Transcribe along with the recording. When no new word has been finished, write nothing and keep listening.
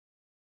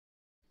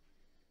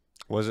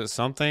Was it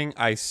something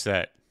I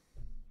said?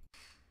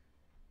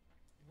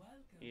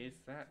 Is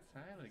that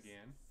style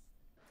again?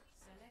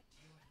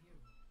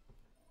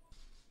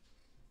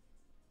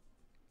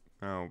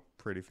 Oh,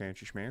 pretty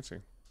fancy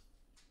schmancy.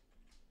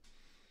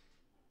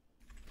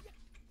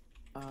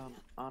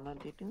 Anna,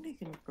 do you think they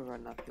can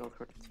provide enough heal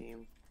for the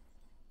team?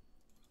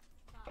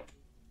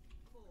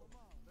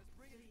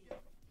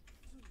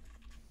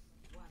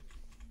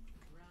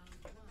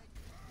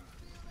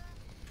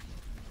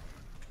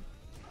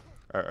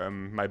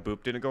 My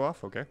boop didn't go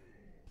off? Okay.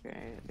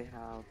 Okay, they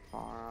have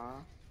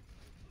Pharah.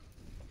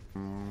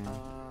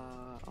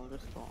 I'll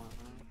just go on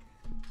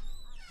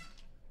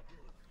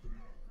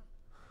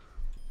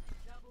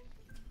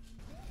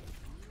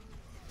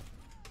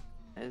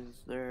that.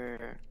 Is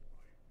there...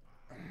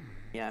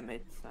 Yeah, it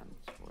made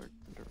sense for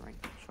the rank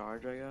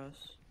charge, I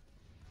guess.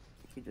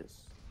 He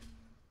just...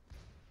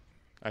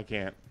 I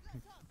can't.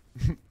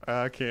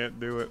 I can't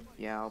do it.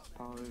 Yeah, I'll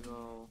probably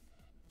go...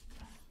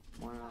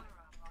 Moira.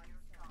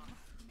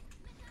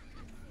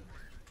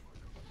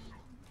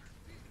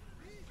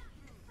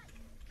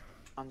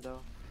 Ando,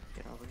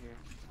 get over here.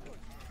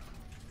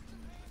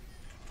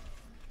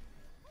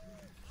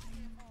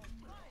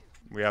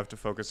 We have to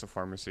focus the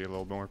Phar-Mercy a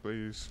little more,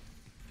 please.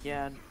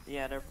 Yeah,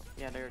 they're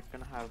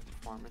gonna have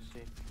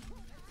Phar-Mercy.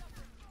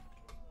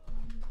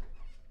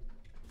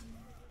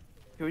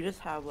 Can we just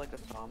have like a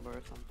Sombra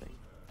or something?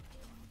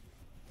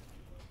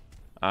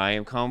 I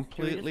am Can we just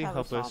completely have a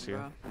helpless here.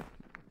 Sombra?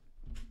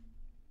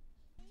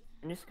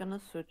 I'm just gonna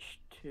switch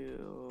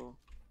to...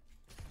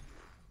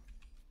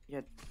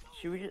 Yeah,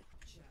 should we just...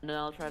 No,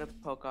 I'll try to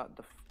poke out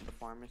the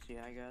Phar-Mercy,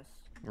 I guess.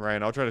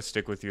 Ryan, I'll try to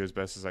stick with you as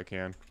best as I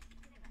can.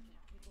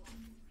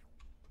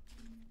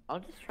 I'll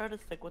just try to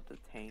stick with the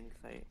tanks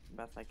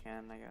best I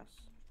can, I guess.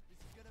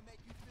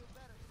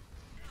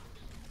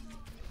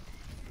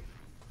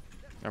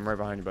 I'm right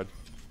behind you, bud.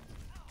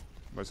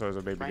 But so is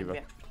a baby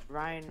diva.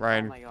 Ryan,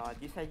 Ryan. oh my god,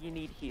 you said you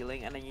need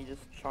healing and then you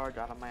just charge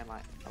out of my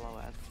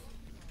LOS.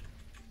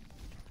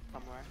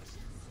 Somewhere.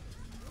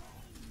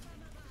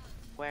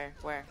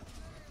 Where?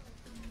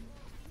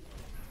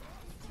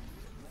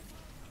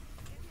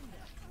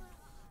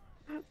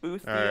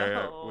 Boost me.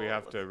 Alright, we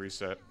have to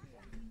reset.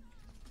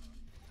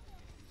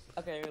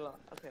 Okay,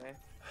 okay.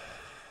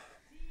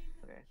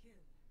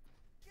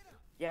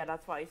 Yeah,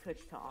 that's why I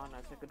switched to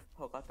Ana, so I could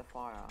poke out the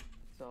Pharah.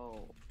 So,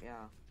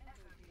 yeah.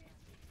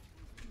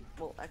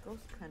 Well, Echo's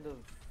kind of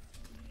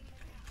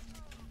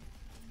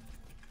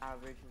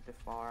average into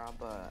Pharah,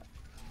 but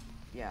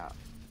yeah.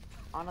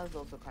 Ana's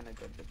also kind of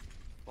good with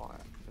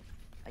Pharah,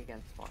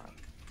 against Pharah.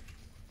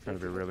 Gonna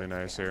be really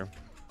nice here.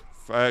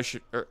 Flash.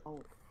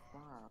 Oh,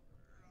 fuck.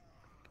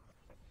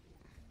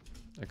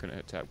 I couldn't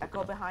hit tab.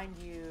 Echo behind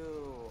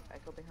you!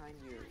 Echo behind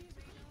you!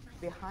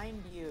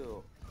 Behind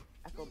you!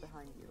 Echo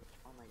behind you!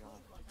 Oh my god.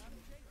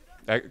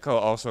 Echo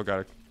also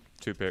got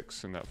 2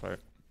 picks in that fight.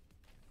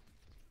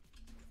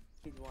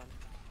 He's one.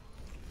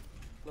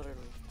 Literally.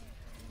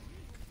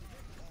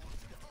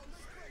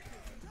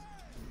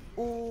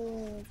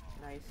 Ooh!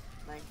 Nice.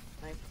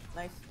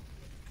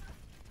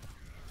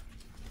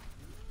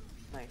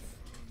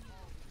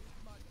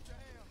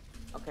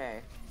 Okay.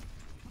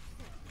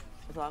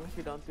 As long as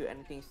we don't do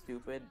anything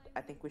stupid,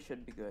 I think we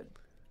should be good.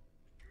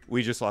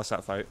 We just lost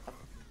that fight.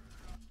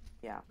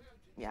 Yeah,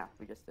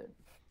 we just did.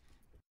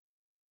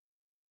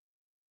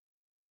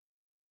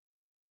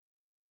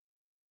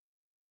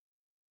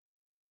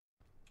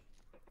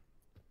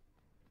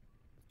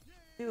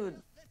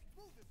 Dude.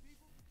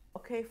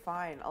 Okay,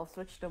 fine. I'll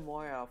switch to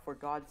Moira, for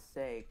God's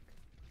sake.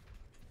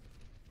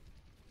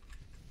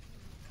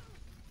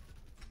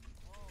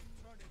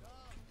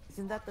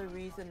 Isn't that the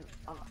reason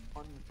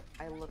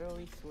I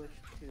literally switched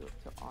to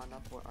Ana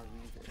for a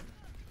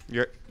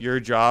reason? Your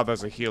job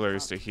as a healer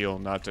is to heal,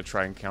 not to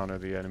try and counter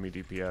the enemy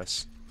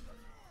DPS.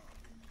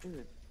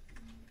 Dude.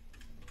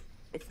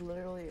 It's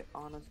literally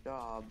Ana's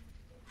job.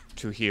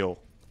 To heal.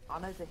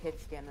 Ana's a hit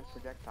scan and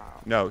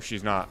projectile. No,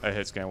 she's not a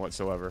hit scan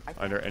whatsoever,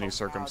 under any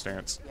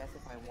circumstance. Yes,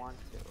 if I want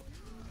to.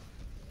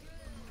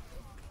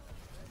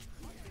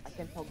 I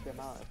can poke them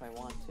out if I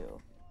want to.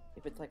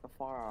 If it's like a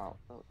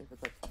if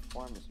it's like a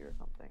Phar-Mercy or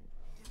something.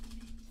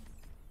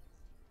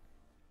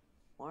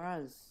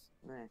 Moira's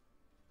meh.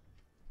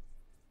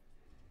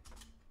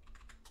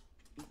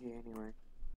 GG anyway.